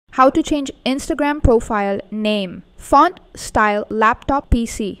How to change Instagram profile name, font style, laptop,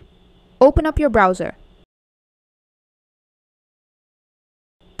 PC. Open up your browser.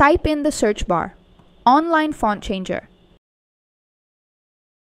 Type in the search bar, online font changer.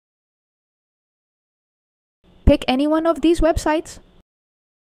 Pick any one of these websites.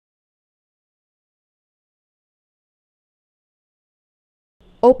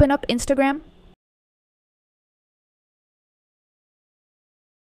 Open up Instagram.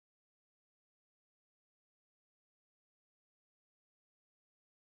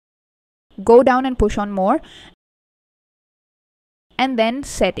 Go down and push on more, and then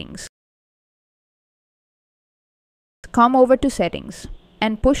settings. Come over to settings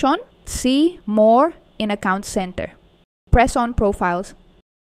and push on see more in account center. Press on profiles.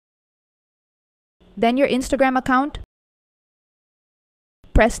 Then your Instagram account.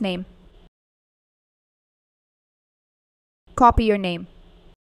 Press name. Copy your name.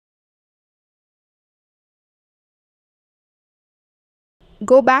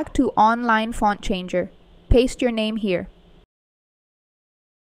 Go back to online font changer. Paste your name here.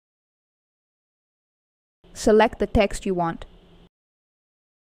 Select the text you want.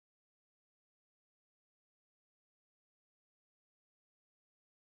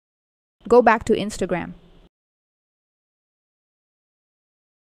 Go back to Instagram.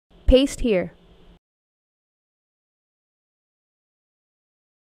 Paste here.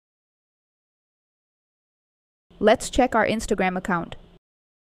 Let's check our Instagram account.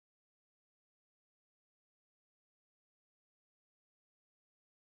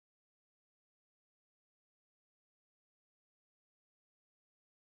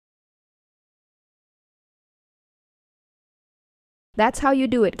 That's how you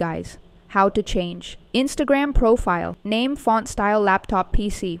do it, guys. How to change Instagram profile, name, font style, laptop,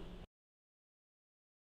 PC.